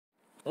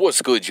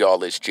What's good,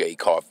 y'all? It's Jay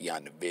Coffee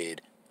on the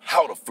vid.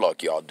 How the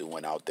fuck y'all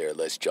doing out there?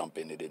 Let's jump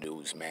into the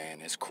news, man.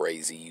 It's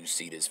crazy. You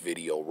see this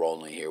video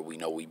rolling here. We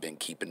know we've been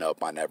keeping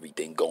up on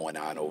everything going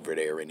on over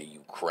there in the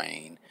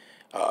Ukraine,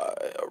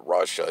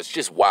 Russia. It's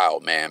just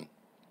wild, man.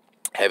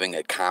 Having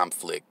a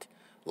conflict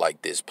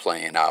like this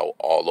playing out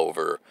all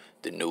over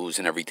the news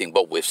and everything,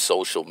 but with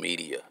social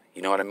media.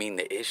 You know what I mean?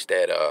 The ish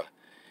that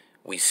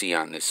we see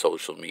on this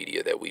social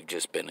media that we've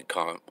just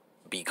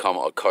become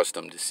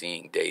accustomed to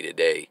seeing day to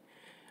day.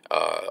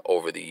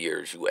 Over the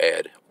years, you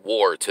add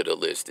war to the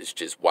list. It's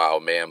just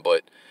wild, man.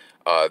 But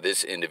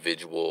this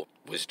individual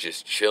was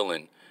just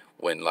chilling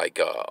when like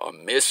a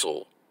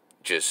missile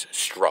just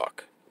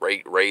struck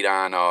right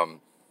on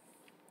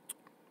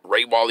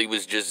right while he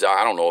was just,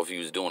 I don't know if he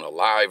was doing a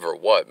live or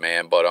what,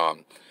 man. But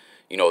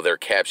you know, they're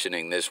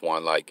captioning this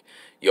one like,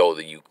 yo,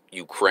 the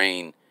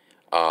Ukraine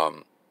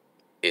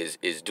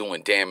is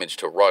doing damage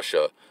to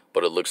Russia,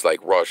 but it looks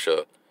like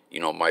Russia, you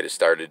know, might have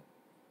started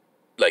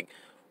like.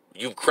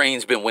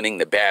 Ukraine's been winning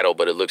the battle,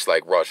 but it looks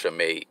like Russia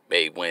may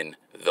win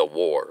the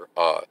war.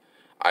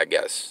 I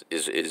guess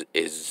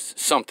is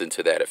something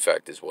to that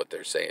effect is what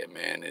they're saying,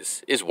 man.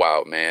 Is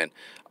wild, man.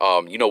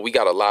 You know, we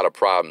got a lot of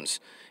problems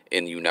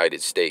in the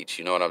United States.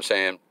 You know what I'm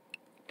saying?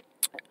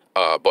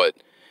 But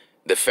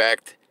the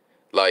fact,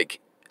 like,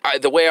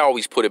 the way I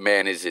always put it,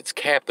 man, is it's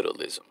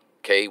capitalism.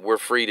 Okay, we're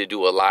free to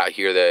do a lot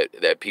here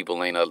that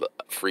people ain't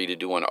free to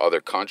do in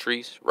other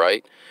countries,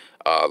 right?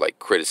 Like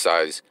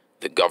criticize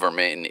the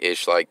government and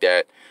ish like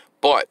that,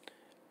 but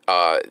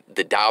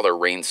the dollar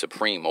reigns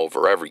supreme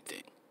over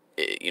everything.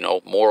 You know,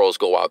 morals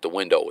go out the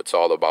window. It's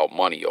all about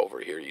money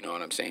over here. You know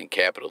what I'm saying?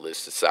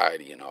 Capitalist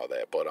society and all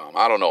that. But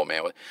I don't know,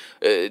 man.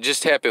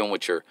 Just tap in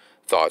with your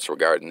thoughts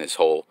regarding this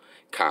whole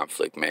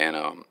conflict,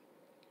 man.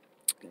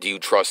 Do you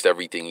trust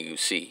everything you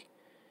see?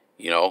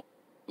 You know,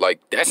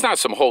 like that's not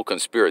some whole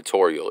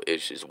conspiratorial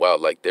ish as well.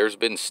 Like there's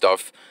been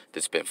stuff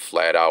that's been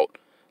flat out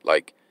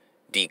like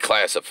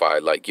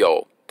declassified. Like,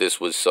 yo, this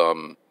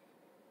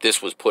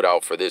was put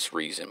out for this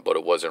reason, but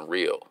it wasn't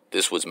real.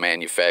 This was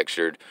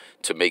manufactured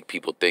to make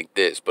people think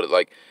this, but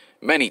like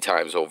many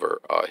times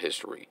over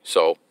history.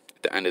 So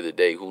at the end of the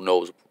day, who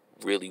knows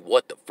really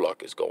what the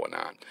fuck is going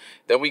on?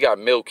 Then we got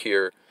Milk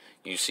here.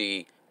 You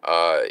see,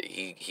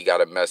 he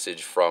got a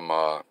message from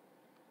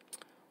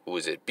who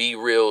is it?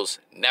 Breal's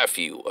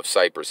nephew of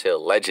Cypress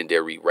Hill,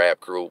 legendary rap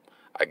group.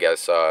 I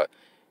guess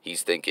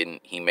he's thinking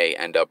he may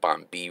end up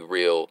on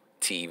Breal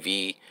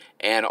TV,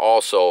 and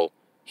also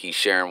he's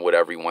sharing with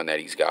everyone that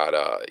he's got,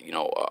 you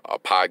know, a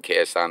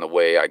podcast on the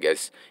way. I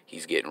guess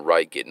he's getting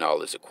all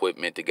his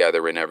equipment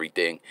together and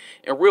everything.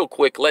 And real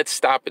quick, let's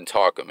stop and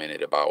talk a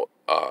minute about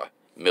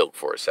Milk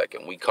for a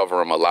second. We cover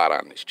him a lot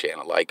on this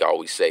channel. Like I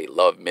always say,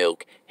 love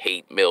Milk,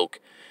 hate Milk.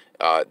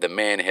 The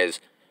man has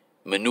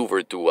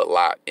maneuvered through a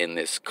lot in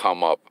this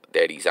come up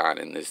that he's on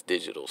in this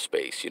digital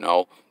space, you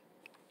know.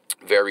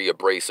 Very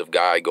abrasive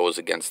guy, goes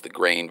against the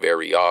grain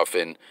very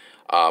often.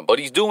 But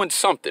he's doing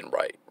something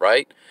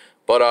right?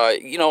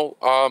 But, you know,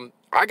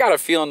 I got a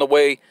feeling the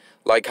way,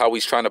 like how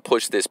he's trying to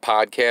push this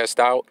podcast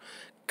out.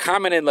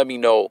 Comment and let me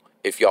know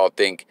if y'all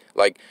think,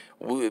 like,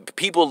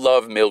 people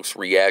love Milk's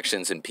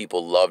reactions and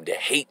people love to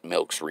hate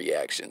Milk's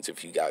reactions,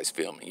 if you guys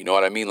feel me. You know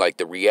what I mean? Like,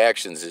 the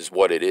reactions is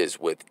what it is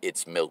with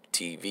It's Milk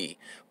TV.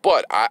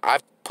 But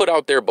I've put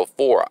out there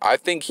before, I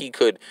think he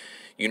could,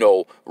 you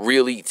know,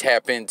 really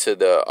tap into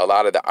a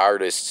lot of the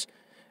artists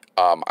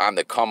on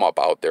the come up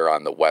out there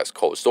on the West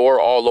Coast or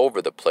all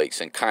over the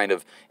place and kind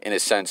of, in a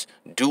sense,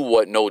 do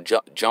what No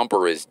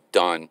Jumper has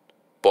done,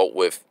 but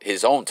with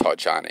his own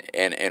touch on it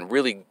and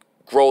really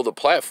grow the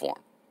platform.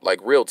 Like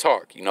real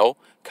talk, you know?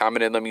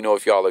 Comment and let me know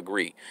if y'all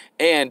agree.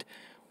 And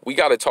we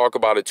got to talk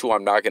about it too.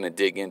 I'm not going to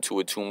dig into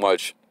it too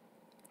much.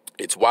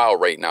 It's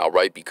wild right now,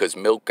 right? Because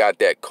Milk got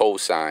that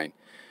cosign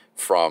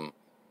from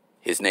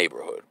his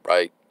neighborhood,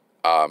 right?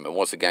 And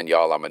once again,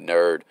 y'all, I'm a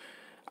nerd.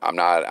 I'm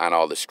not on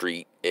all the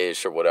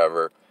street-ish or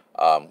whatever,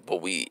 but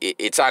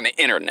it's on the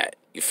internet.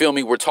 You feel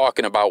me? We're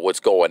talking about what's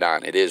going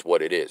on. It is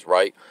what it is,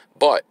 right?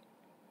 But,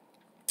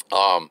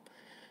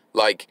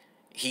 like,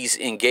 he's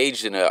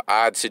engaged in an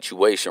odd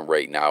situation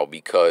right now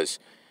because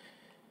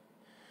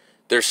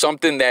there's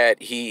something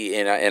that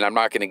and I'm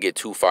not going to get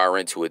too far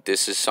into it.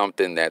 This is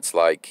something that's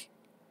like,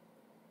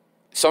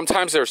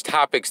 sometimes there's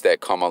topics that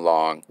come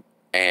along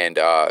and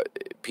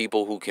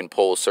people who can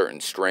pull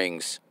certain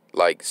strings,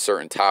 like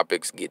certain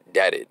topics, get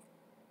deaded.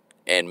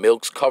 And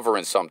Milk's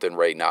covering something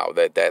right now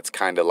that's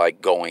kind of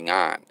like going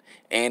on.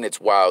 And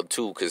it's wild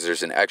too because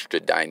there's an extra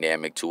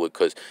dynamic to it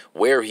because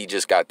where he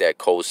just got that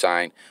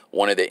cosign,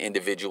 one of the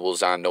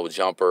individuals on No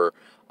Jumper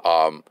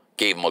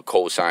gave him a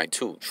cosign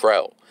too,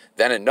 Trell.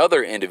 Then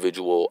another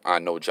individual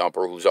on No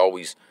Jumper who's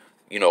always,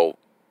 you know,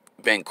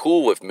 been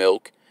cool with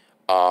Milk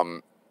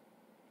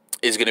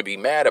is going to be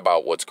mad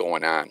about what's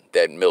going on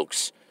that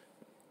Milk's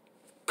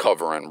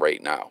covering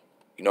right now.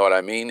 You know what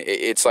I mean?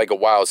 It's like a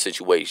wild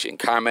situation.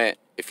 Comment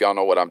if y'all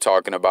know what I'm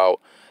talking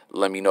about.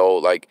 Let me know.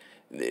 Like,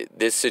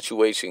 this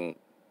situation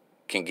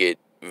can get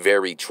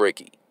very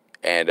tricky.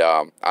 And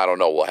I don't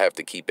know. We'll have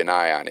to keep an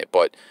eye on it.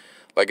 But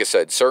like I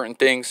said, certain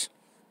things,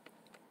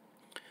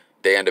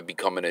 they end up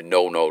becoming a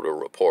no-no to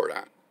report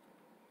on,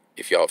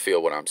 if y'all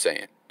feel what I'm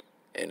saying.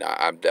 And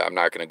I'm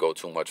not going to go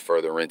too much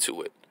further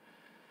into it.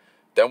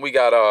 Then we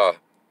got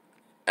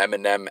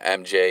Eminem,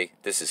 MJ.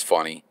 This is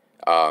funny.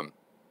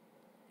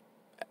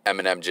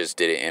 Eminem just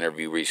did an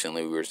interview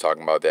recently. We were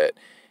talking about that.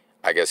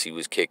 I guess he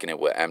was kicking it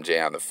with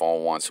MJ on the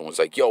phone once and was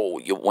like, yo,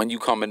 when you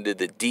come into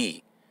the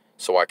D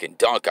so I can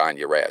dunk on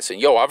your ass. And,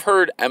 yo, I've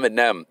heard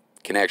Eminem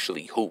can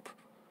actually hoop.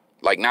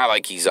 Like, not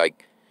like he's,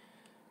 like,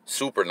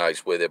 super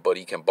nice with it, but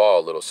he can ball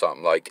a little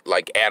something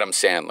like Adam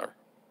Sandler.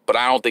 But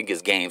I don't think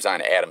his game's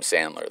on Adam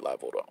Sandler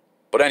level, though.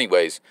 But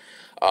anyways,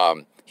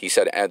 he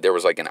said there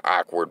was, like, an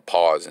awkward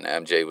pause, and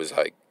MJ was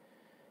like,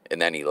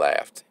 and then he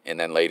laughed. And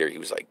then later he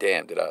was like,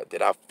 damn, did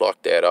I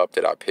fuck that up?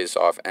 Did I piss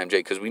off MJ?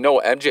 Because we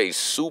know MJ's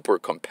super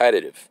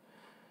competitive.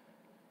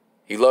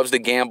 He loves to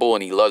gamble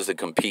and he loves to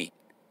compete,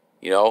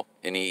 you know?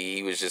 And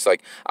he was just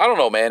like, I don't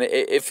know, man.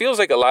 It feels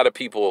like a lot of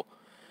people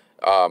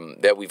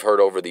that we've heard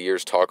over the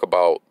years talk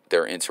about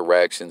their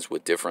interactions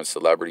with different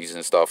celebrities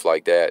and stuff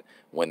like that.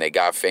 When they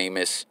got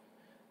famous,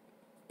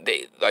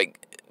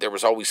 there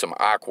was always some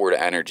awkward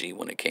energy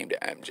when it came to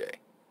MJ.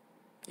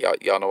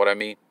 Y'all know what I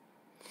mean?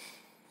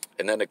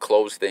 And then to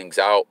close things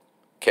out,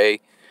 okay,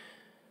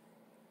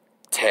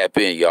 tap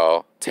in,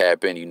 y'all.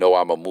 Tap in. You know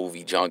I'm a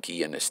movie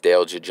junkie, a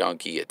nostalgia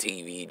junkie, a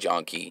TV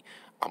junkie.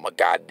 I'm a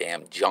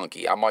goddamn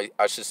junkie. I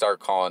should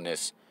start calling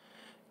this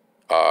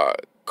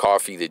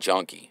Coffee the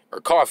Junkie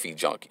or Coffee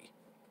Junkie.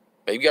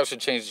 Maybe I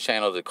should change the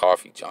channel to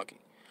Coffee Junkie.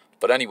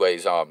 But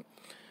anyways,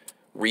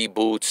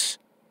 reboots,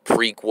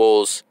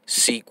 prequels,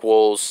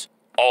 sequels,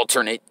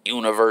 alternate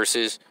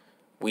universes.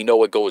 We know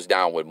what goes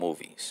down with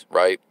movies,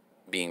 right?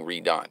 Being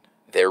redone.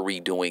 They're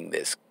redoing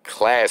this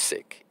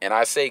classic. And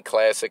I say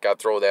classic, I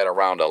throw that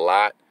around a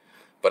lot.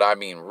 But I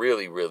mean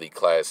really, really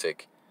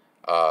classic.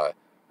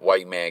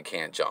 White Man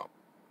Can't Jump.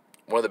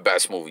 One of the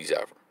best movies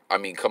ever. I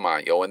mean, come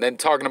on, yo. And then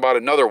talking about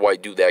another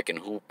white dude that can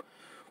hoop.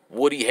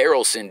 Woody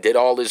Harrelson did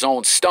all his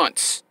own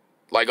stunts.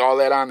 Like all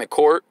that on the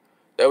court.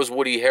 That was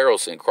Woody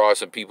Harrelson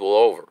crossing people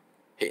over.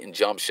 Hitting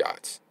jump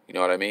shots. You know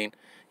what I mean?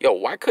 Yo,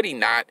 why could he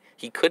not?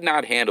 He could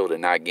not handle to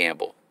not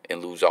gamble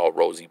and lose all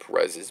Rosie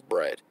Perez's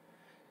bread.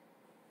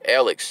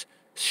 Alex,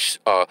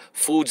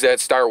 foods that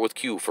start with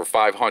Q for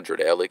 500,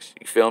 Alex.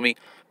 You feel me?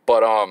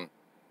 But,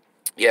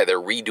 yeah,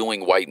 they're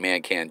redoing White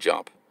Man Can't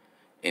Jump.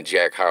 And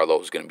Jack Harlow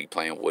is going to be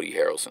playing Woody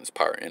Harrelson's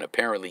part. And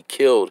apparently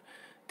killed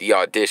the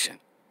audition.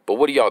 But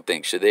what do y'all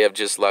think? Should they have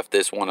just left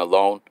this one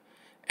alone?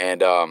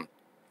 And,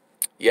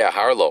 yeah,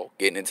 Harlow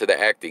getting into the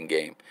acting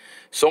game.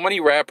 So many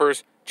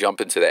rappers jump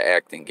into the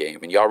acting game.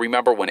 And y'all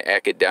remember when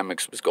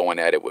Academics was going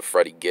at it with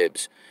Freddie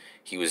Gibbs?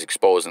 He was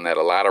exposing that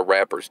a lot of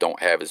rappers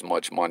don't have as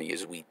much money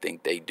as we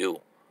think they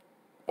do.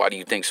 Why do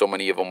you think so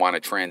many of them want to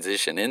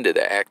transition into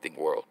the acting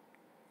world?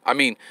 I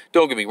mean,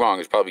 don't get me wrong,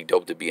 it's probably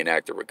dope to be an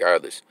actor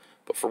regardless.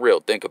 But for real,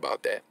 think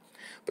about that.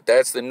 But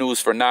that's the news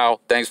for now.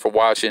 Thanks for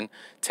watching.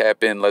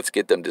 Tap in. Let's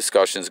get them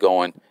discussions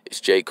going.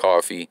 It's Jay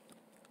Coffee,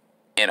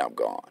 and I'm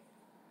gone.